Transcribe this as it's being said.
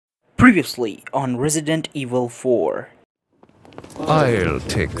Previously on Resident Evil 4. I'll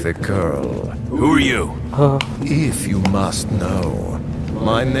take the girl. Who are you? If you must know,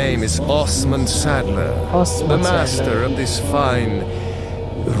 my name is Osmond Sadler, the master of this fine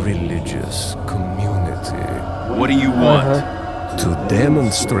religious community. What do you want? To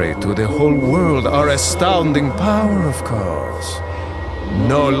demonstrate to the whole world our astounding power, of course.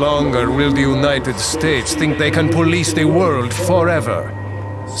 No longer will the United States think they can police the world forever.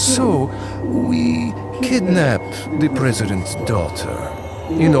 So, we kidnapped the president's daughter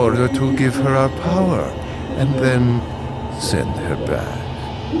in order to give her our power and then send her back.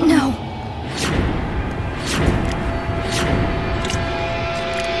 No.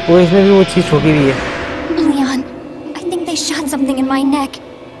 Leon, I think they shot something in my neck.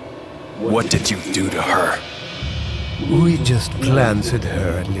 What did you do to her? We just planted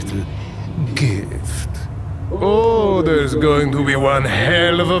her a little gift. Oh, there's going to be one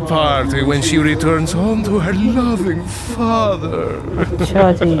hell of a party when she returns home to her loving father.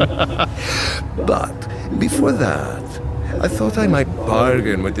 But before that, I thought I might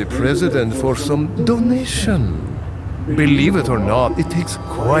bargain with the president for some donation. Believe it or not, it takes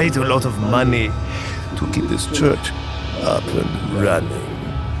quite a lot of money to keep this church up and running.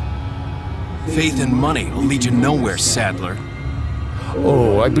 Faith and money will lead you nowhere, Sadler.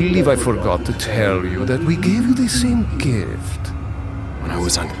 Oh, I believe I forgot to tell you that we gave you the same gift. When I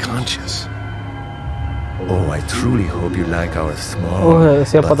was unconscious. Oh, I truly hope you like our small but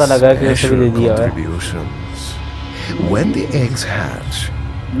special contributions. When the eggs hatch,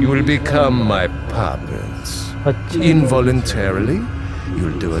 you will become my puppets. Involuntarily,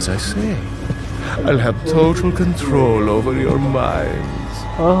 you'll do as I say. I'll have total control over your minds.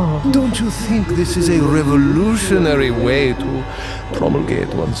 Don't you think this is a revolutionary way to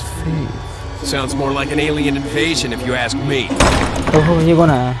promulgate one's faith? Sounds more like an alien invasion if you ask me. Oh, ये कौन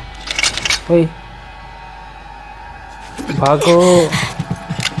है? ओए, भागो!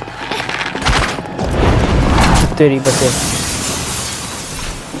 तेरी बच्चे!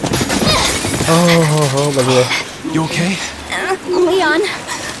 Oh, बढ़िया. You okay? Leon,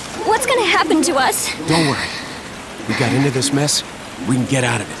 what's gonna happen to us? Don't worry. We got into this mess. We can get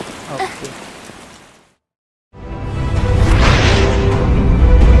out of it. Okay.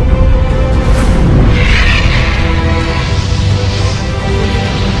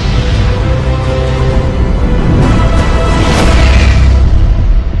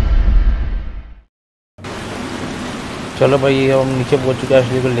 चलो भाई हम नीचे पहुंच चुके हैं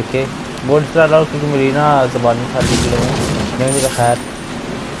असली को लिखे बोर्ड से डाला क्योंकि मेरी ना ज़बान में खाली के लिए नहीं मेरा खैर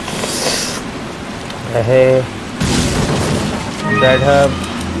है डेड हब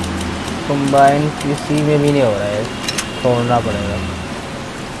कंबाइन किसी में भी नहीं हो रहा है छोड़ना पड़ेगा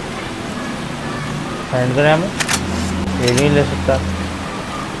हैंड ग्राम में ये नहीं ले सकता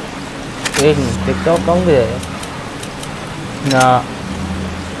एक मिनट देखता हूँ कम गया ना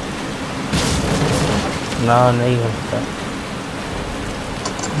ना नहीं हो सकता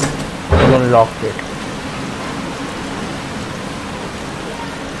लॉक इट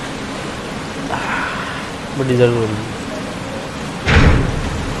बड़ी ज़रूरी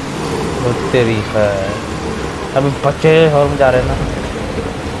तेरी है अभी बच्चे और में जा रहे हैं ना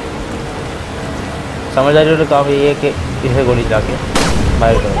समझ आ रही हो काम ये है कि इसे गोली जाके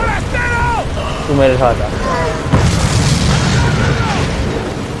मार करो तू मेरे साथ आ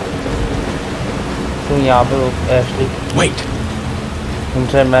तू यहाँ पे एशली Wait.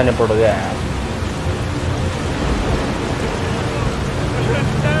 तुमसे मैंने पड़ गया है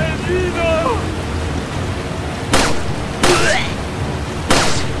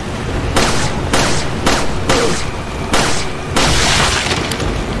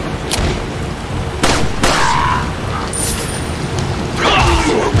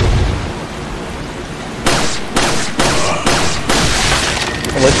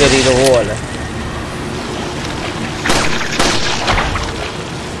वो तेरी तो वो वाला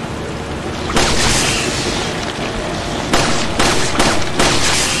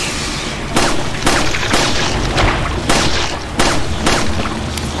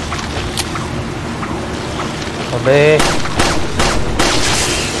अबे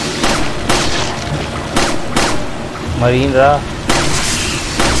मरीन रहा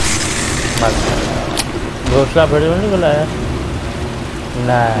घोसला फिर नहीं बुलाया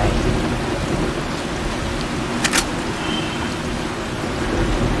नहीं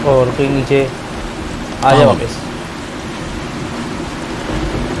और कोई नीचे आ जा वापस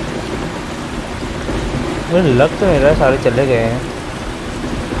मुझे लग तो नहीं रहा सारे चले गए हैं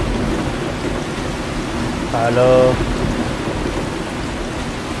हेलो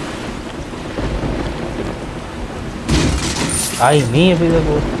आई नहीं अभी तक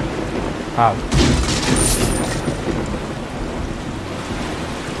वो हाँ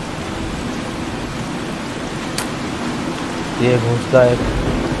ये घुसता है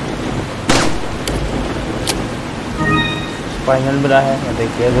फाइनल मिला है।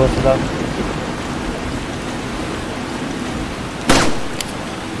 देखिए घुसता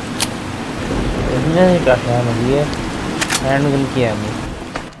इसने क्या है मुझे हैंड गन किया हमें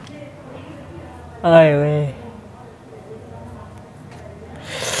आए हुए।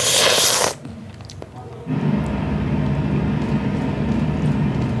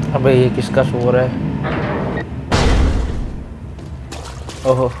 अबे ये किसका शोर है?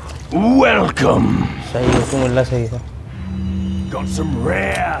 ओहो Welcome. सही है तू मिलना सही था। Got some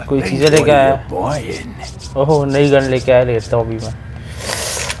rare कोई things. चीजें लेके आया। What are you buying? ओहो नई गन लेके आया लेता हूँ अभी मैं।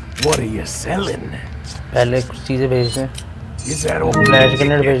 What are you selling? पहले कुछ चीजें भेज दें। Is that all? Flash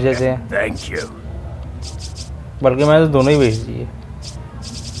grenade भेज देते हैं। Thank you. बल्कि मैंने तो दोनों ही भेज दिए।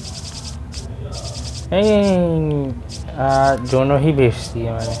 दोनों ही भेज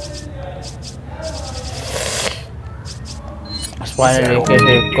दिए मैंने। स्पाइनर लेके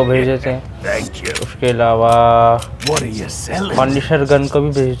एक को भेज देते हैं। Thank you. उसके अलावा What are you selling? Punisher gun को भी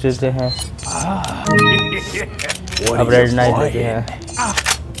भेज देते हैं। What अब are रेड you नाइट लेते buying? हैं।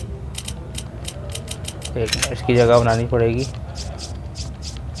 एक इसकी जगह बनानी पड़ेगी।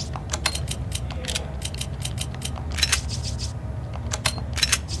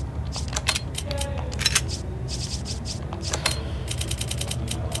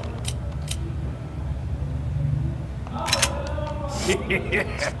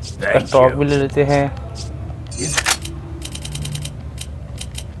 Thank स्टॉक भी you. ले लेते हैं।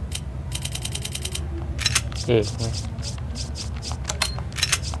 एक में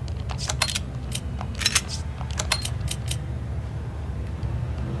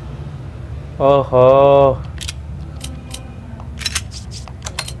ओहो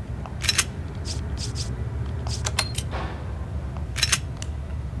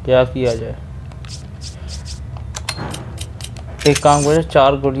क्या किया जाए? एक काम करें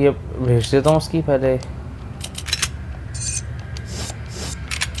 4 गोलियां भेज देता हूँ उसकी पहले।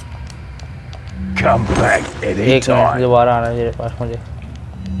 Come back एक मिनट anytime. दोबारा आना है मेरे पास मुझे।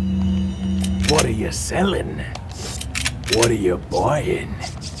 What are you selling? What are you buying?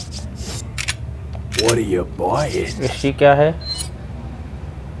 What are you buying? इसकी क्या है?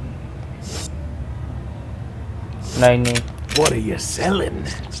 नहीं What are you selling?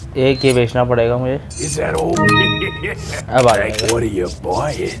 एक ये बेचना पड़ेगा मुझे। Is that all? अब आ Like, जाएगा। what are you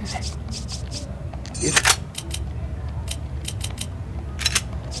buying?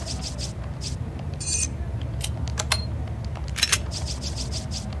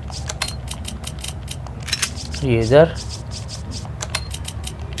 ये इधर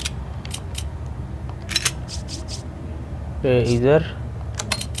इधर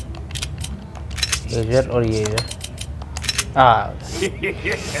इधर और ये इधर।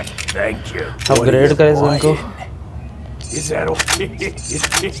 Thank you. अपग्रेड करें इनको। Is that all?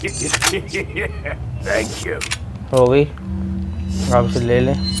 Thank you. हो गई। आप इसे ले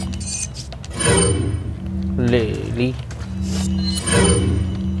लें। ले ली।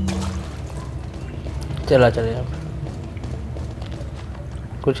 चला चले अब।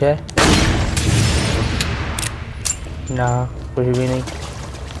 कुछ है ना? कुछ भी नहीं।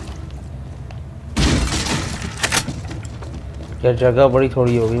 यार जगह बड़ी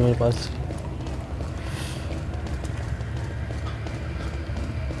थोड़ी होगी मेरे पास।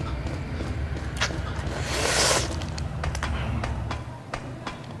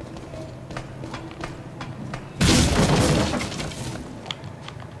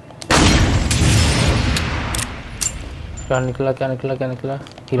 क्या निकला क्या निकला क्या निकला?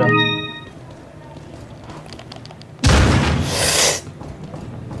 हीरा।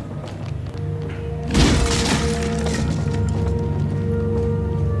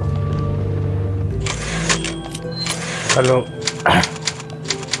 हेलो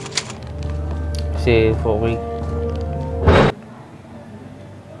सेव हो गई।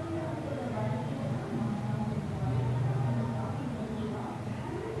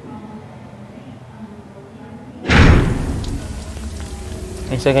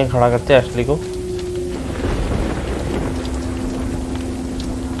 इसे कहीं खड़ा करते हैं एशली को।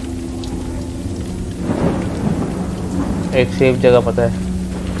 एक सेफ जगह पता है।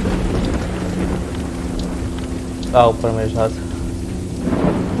 आ ऊपर मेरे साथ।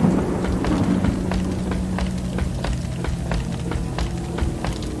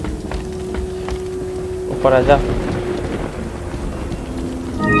 ऊपर आजा।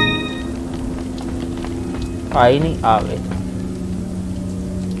 आई नहीं, आ गए।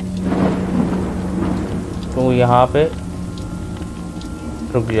 तू यहाँ पे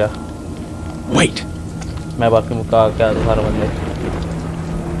रुक जा। Wait. मैं बाकी मुका क्या तो सारा बंदे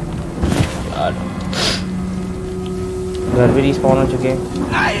यार घर भी रिस्पॉन हो चुके हैं।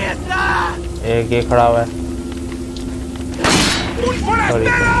 एक ये खड़ा हुआ है।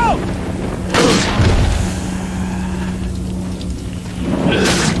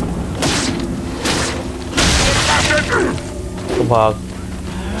 तो भाग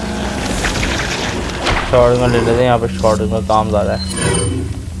शॉर्ट में ले लेते हैं। यहाँ पे शॉर्ट में काम ज़्यादा है।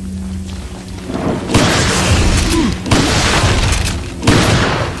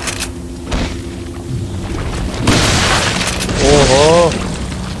 ओहो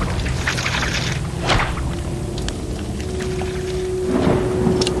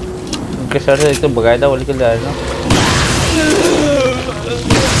उनके सर से एक तो बकायदा वो निकल जाएगा ना।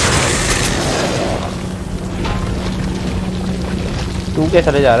 तू क्या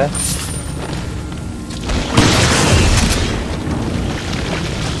चले जा रहा है?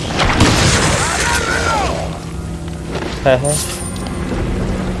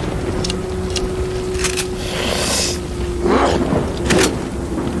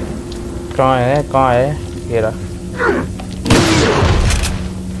 कहाँ है? कहाँ है? ये रहा।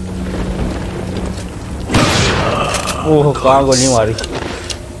 ओह कहाँ गोली मारी।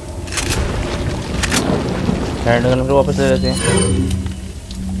 हैंड गन को वापस ले लेते हैं।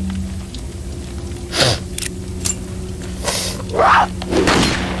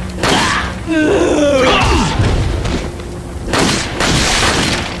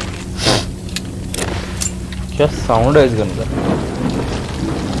 क्या साउंड है इस गन का?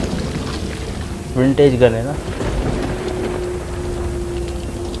 विंटेज गन है ना।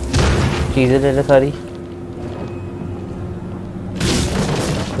 चीजें ले ले सारी।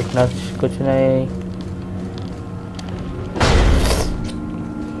 कुछ नहीं।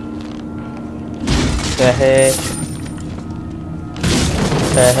 क्या है?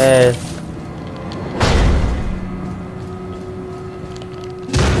 क्या है?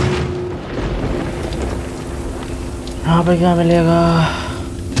 यहाँ पे क्या मिलेगा?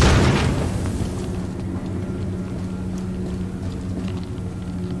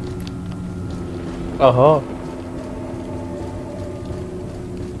 ओहो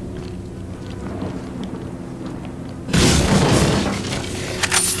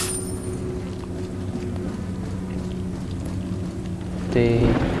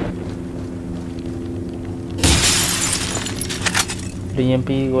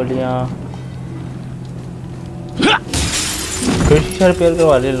टीएमपी गोलियां फिर से रिपेयर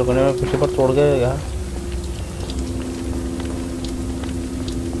करवा लिए लोगों ने। फिर से पर तोड़ गए यार।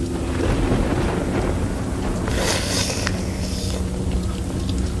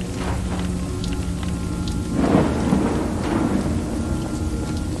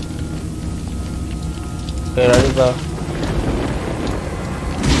 का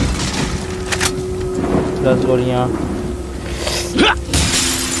 10 गोलियां।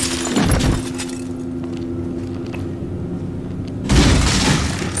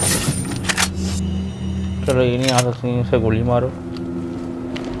 चलो ये नहीं आ सकती, इसे गोली मारो।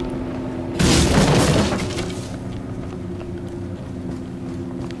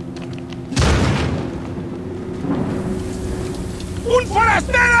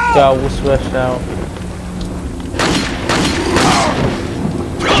 क्या उस वेस्ट है?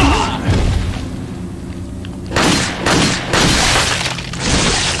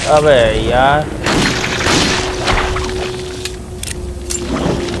 अबे यार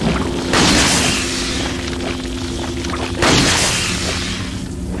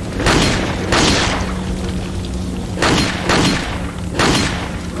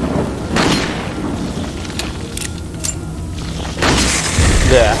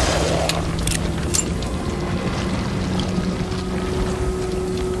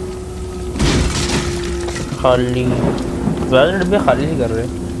खाली वैलेट भी खाली नहीं कर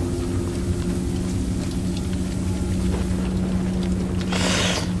रहे।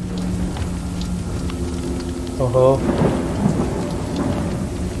 ओहो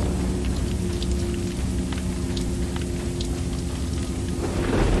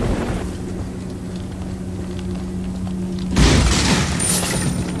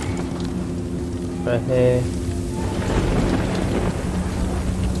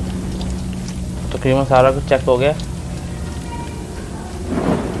तकरीबन सारा कुछ चेक हो गया।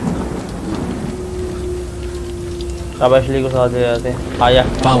 अब असली को साथ ले जाते हैं। आया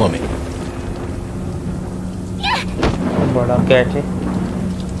Follow me. बड़ा कैच है।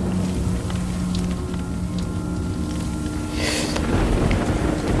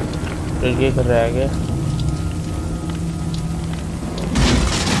 ये कर रहा है क्या?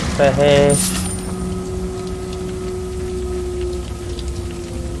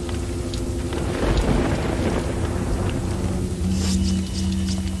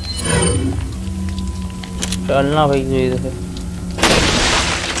 चलना भाई जो इधर से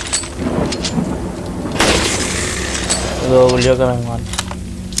दो गुलियों का मेहमान।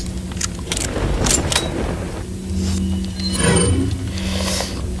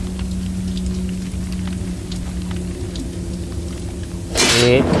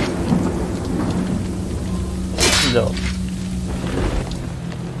 एक दो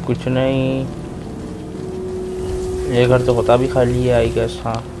कुछ नहीं, ये घर तो पता भी खाली है आई गेस।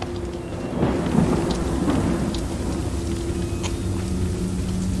 हाँ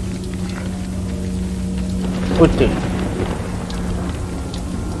कुछ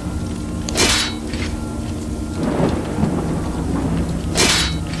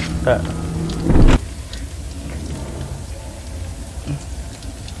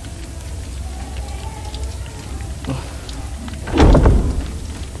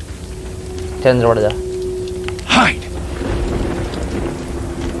चंद्र बढ़ जा। Hide!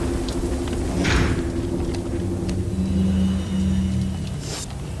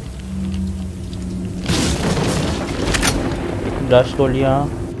 डस्ट गोलियां।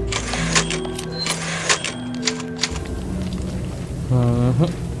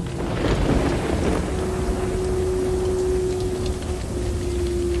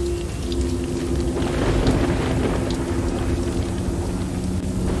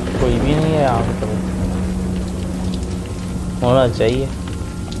 कोई भी नहीं है यहाँ पे, होना चाहिए।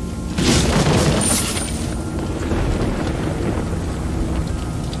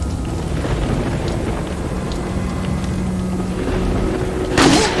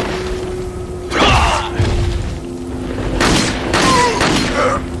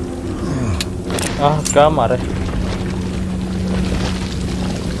 क्या मारे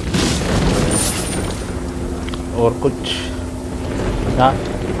और कुछ ना।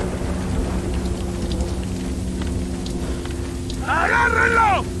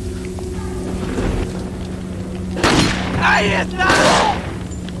 Ahí está!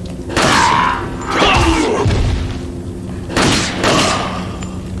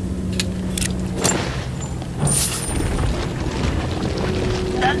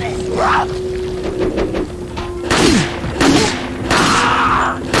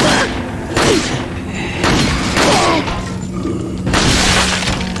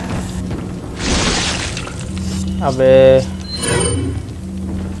 अबे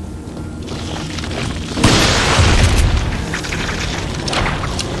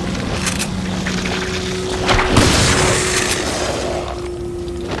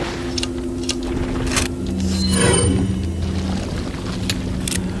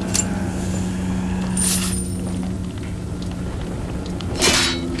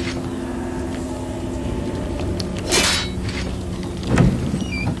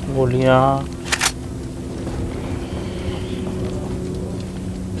गोलियां।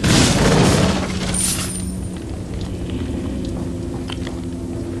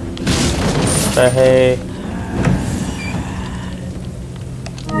 है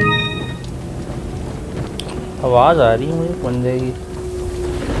आवाज आ रही है मुझे बंदे की।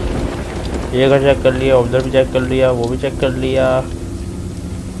 ये घर चेक कर लिया, उधर भी चेक कर लिया, वो भी चेक कर लिया,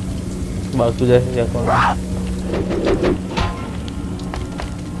 बाकी जैसे चेक कर लिया।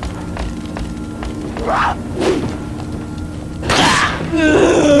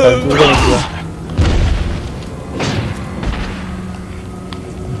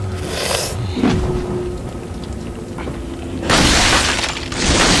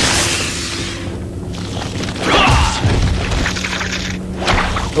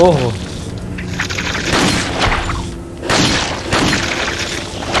 ओहो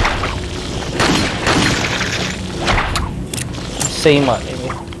सही मारेंगे।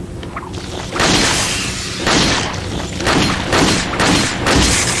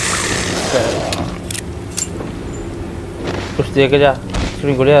 कुछ दे के जा,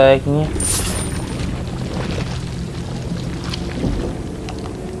 इतनी गोलियां आया कि नहीं।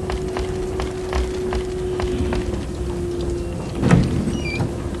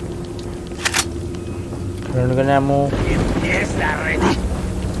 ammo.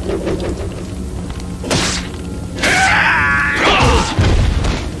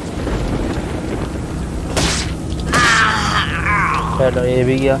 चलो ये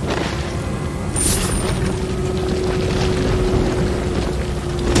भी गया।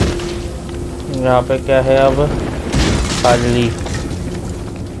 यहाँ पे क्या है अब? खाली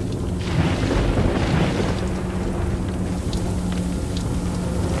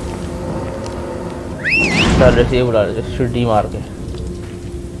से बुला लेते छुट्टी मार के।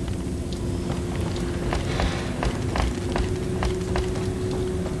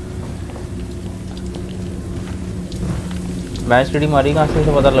 मैं सीढ़ी मारी कहाँ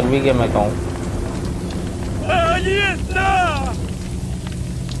से पता लग भी गया मैं कहूँ।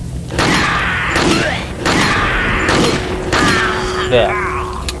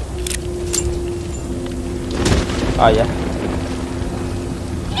 आया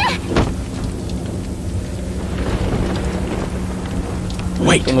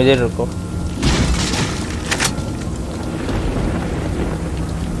तो मुझे रुको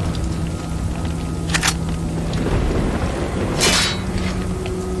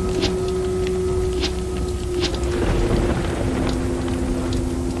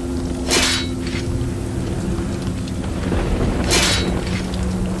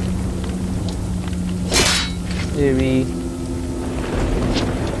ये भी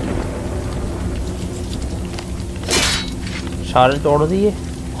सारे तोड़ दिए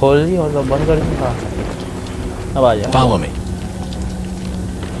खोल दिए और सब बंद कर दिया। हाँ अब आ जा। Follow me.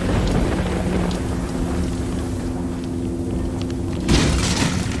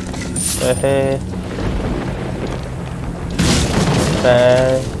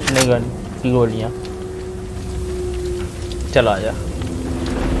 नहीं गन की गोलियाँ चला जा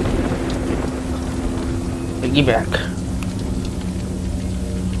piggy back.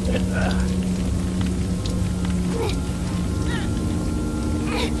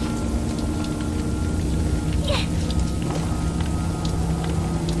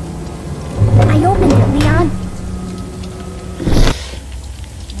 I opened it, Leon.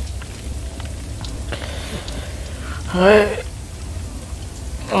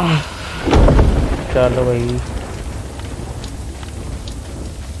 चलो भाई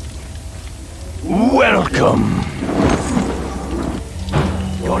Welcome.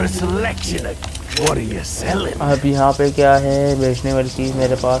 Got a selection of what are you selling? अब यहाँ पे क्या है बेचने वाली चीज़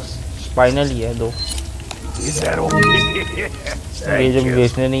मेरे पास फाइनल ही है 2 Is that all? ये जो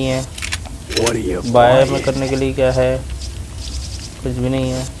बेचने नहीं है What are you bye buying? में करने के लिए क्या है कुछ भी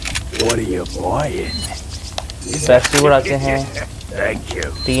नहीं है। What are you buying? Capacity बढ़ाते हैं Thank you.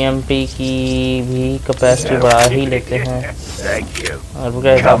 टीएमपी की भी कैपेसिटी बढ़ा ही लेते हैं Thank you. और वो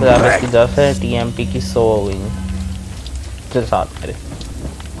क्या हिसाब से की 10 है टीएमपी की 100 हो गई चल साथ मेरे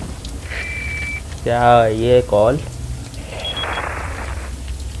क्या ये call.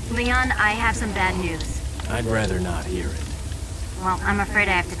 Leon, I have some bad news. I'd rather not hear it. Well, I'm afraid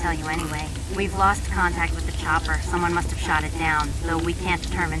I have to tell you anyway. We've lost contact with the chopper. Someone must have shot it down, though we can't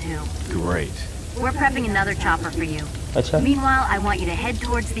determine who. Great. We're prepping another chopper for you. अच्छा Meanwhile, I want you to head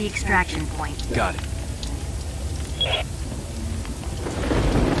towards the extraction point. Got it.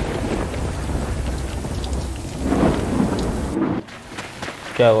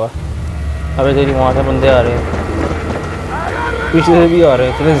 क्या हुआ अबे तेरी वहाँ से बंदे आ रहे हैं पीछे से भी आ रहे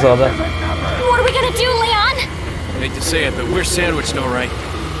हैं इतने ज़्यादा। What are we gonna do, Leon? Hate to say it, but we're sandwiched, all right.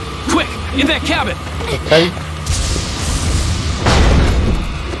 Quick, in that cabin. अच्छा जी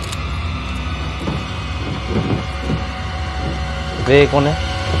वे कौन है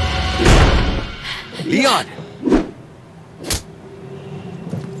Leon.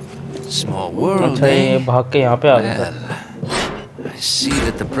 Small world. अच्छा ये भाग के यहाँ पे आ गया था। I see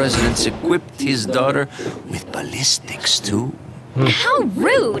that the president's equipped his daughter with ballistics too. How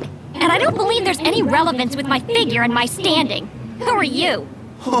rude! And I don't believe there's any relevance with my figure and my standing. Who are you?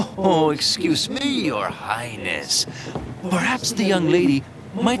 Oh, excuse me, Your Highness. Perhaps the young lady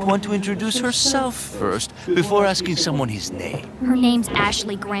might want to introduce herself first before asking someone his name. Her name's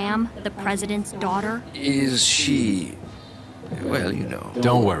Ashley Graham, the president's daughter. Is she... well, you know.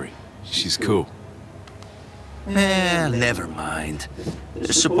 Don't worry. She's cool. Never mind.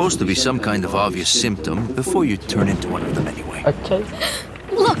 There's supposed to be some kind of obvious symptom before you turn into one of them anyway. अच्छा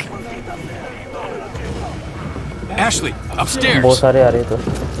Look! Ashley, upstairs. बहुत सारे आ रहे हैं तो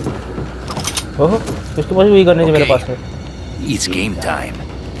ओह इसके पास वही करने से मेरे पास है। It's game time.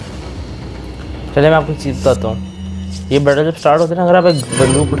 चले मैं आपको चीज़ बताता हूँ ये बैटल जब स्टार्ट होता है ना अगर आप एक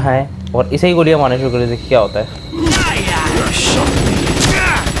बंदूक उठाएं और इसे ही गोलियां मारने शुरू कर दें क्या होता है।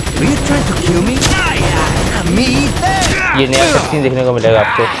 Are you trying to kill me? Me? ये नया कट्सीन देखने को मिलेगा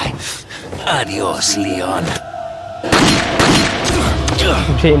आपको। Adios, Leon.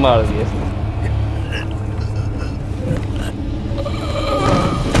 मुझे मार दिया इसने।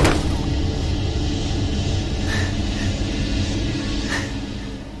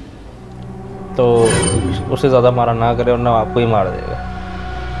 तो उससे ज़्यादा मारा ना करे वरना आपको ही मार देगा।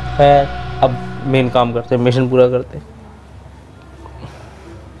 खैर अब मेन काम करते हैं मिशन पूरा करते हैं।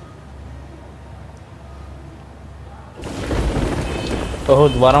 तो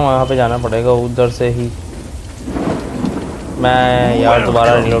दोबारा वहाँ पे जाना पड़ेगा उधर से ही। मैं यार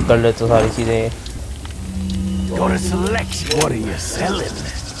दोबारा रिलोड कर लेता सारी चीज़ें। Got a selection. What are you selling?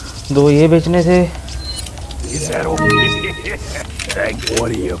 दो ये बेचने थे Is that okay? Thank you.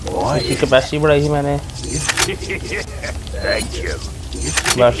 What are you buying? इसकी कैपेसिटी बढ़ाई थी मैंने। Thank you.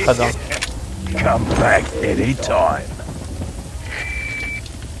 बस खत्म। Come back anytime.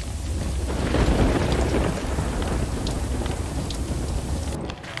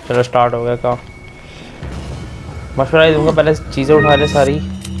 चलो स्टार्ट हो गया काम। मशवरा ये दूंगा पहले चीज़ें उठा ले सारी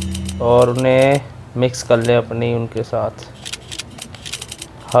और उन्हें मिक्स कर ले अपनी उनके साथ,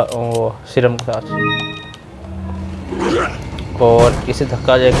 वो सिरम के साथ, और इसे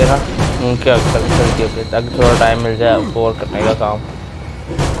धक्का देके ना उनके अक्सर पे ताकि थोड़ा टाइम मिल जाए और करने का काम।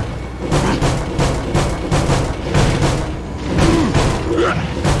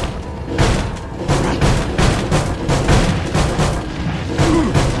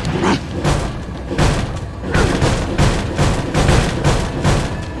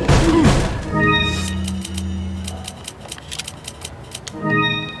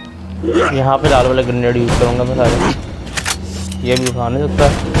 यहाँ पे लाल वाले ग्रेनेड यूज़ करूँगा मैं सारे। ये भी उठा नहीं सकता।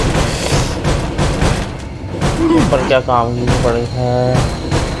 ऊपर क्या काम की पड़ी है?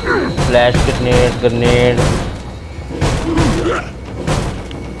 Flash grenade.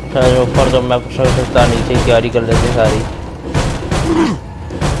 ऊपर तो मैं कुछ नहीं सकता, नीचे तैयारी कर लेते सारी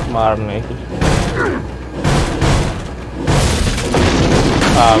मारने की।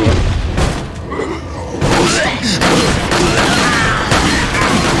 आ गया।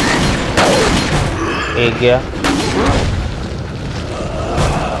 एक गया।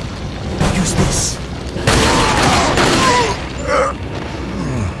 Use this.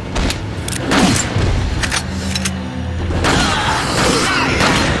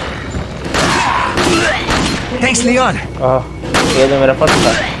 Thanks, Leon. ये तो मेरा फर्स्ट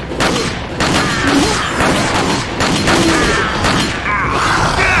था।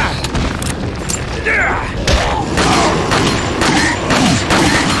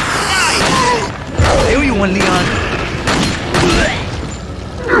 I owe you one, Leon.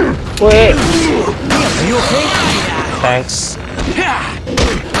 Wait. Leon, are you okay? Thanks.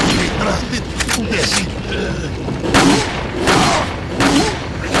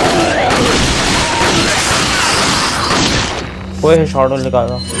 कोई है शॉट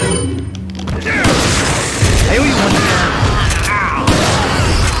निकाला। I owe you one, Leon.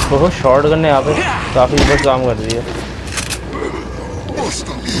 बहुत शॉट गन ने यहाँ पे काफी बस काम कर दिया।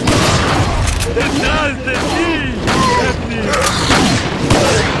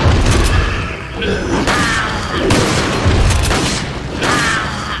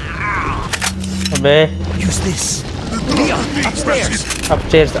 अबे Use this. Leon, upstairs.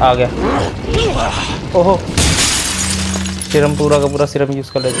 Upstairs आ गया। ओहो सिरम पूरा का पूरा सिरम यूज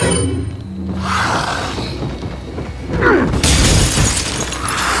कर लेते हैं।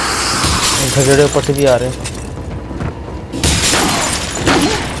 झगड़े ऊपर से भी आ रहे हैं।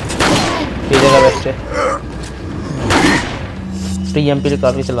 ये जगह बेस्ट है। TMP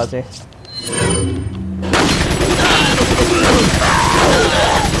काफी चलाते हैं।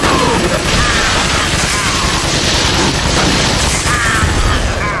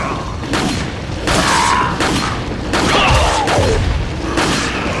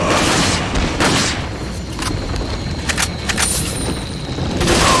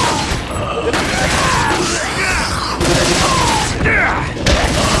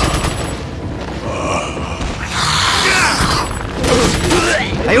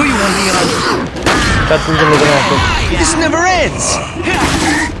 I owe you one, Leon. This never ends.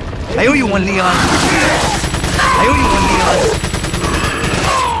 I owe you one, Leon. I owe you one, Leon.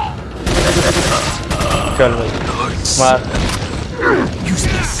 चल भाई मार। Use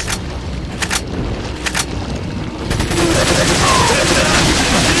this.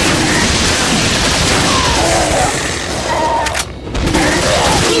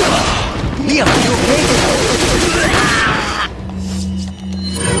 Leon, are you okay?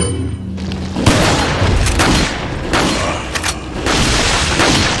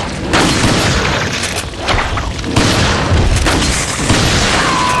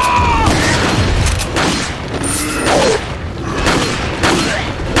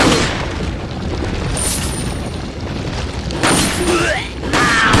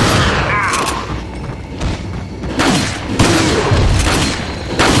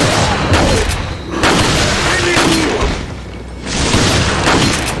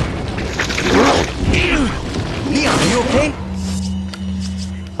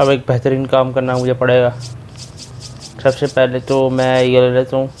 अब एक बेहतरीन काम करना मुझे पड़ेगा। सबसे पहले तो मैं ये ले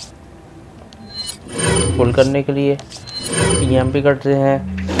लेता हूँ फुल करने के लिए। EMP करते हैं।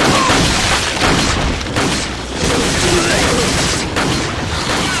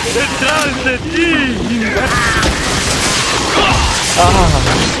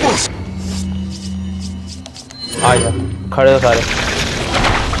 आ जा, खड़े हो सारे।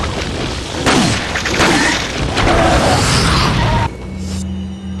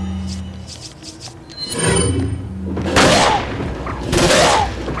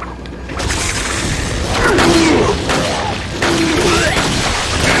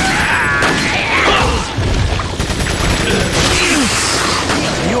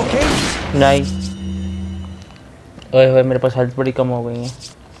 नहीं, ओए मेरे पास हेल्थ बड़ी कम हो गई है।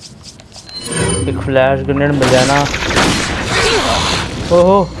 एक फ्लैश ग्रेनेड मिल जाए ना।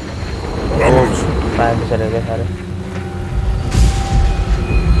 ओहो, फायर पे चले गए सारे।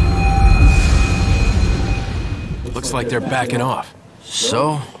 Looks like they're backing off. So,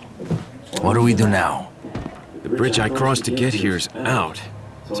 what do we do now? The bridge I crossed to get here is out,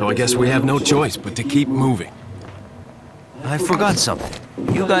 so I guess we have no choice but to keep moving. I forgot something.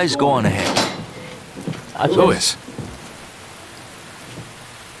 You guys go on ahead. Louis,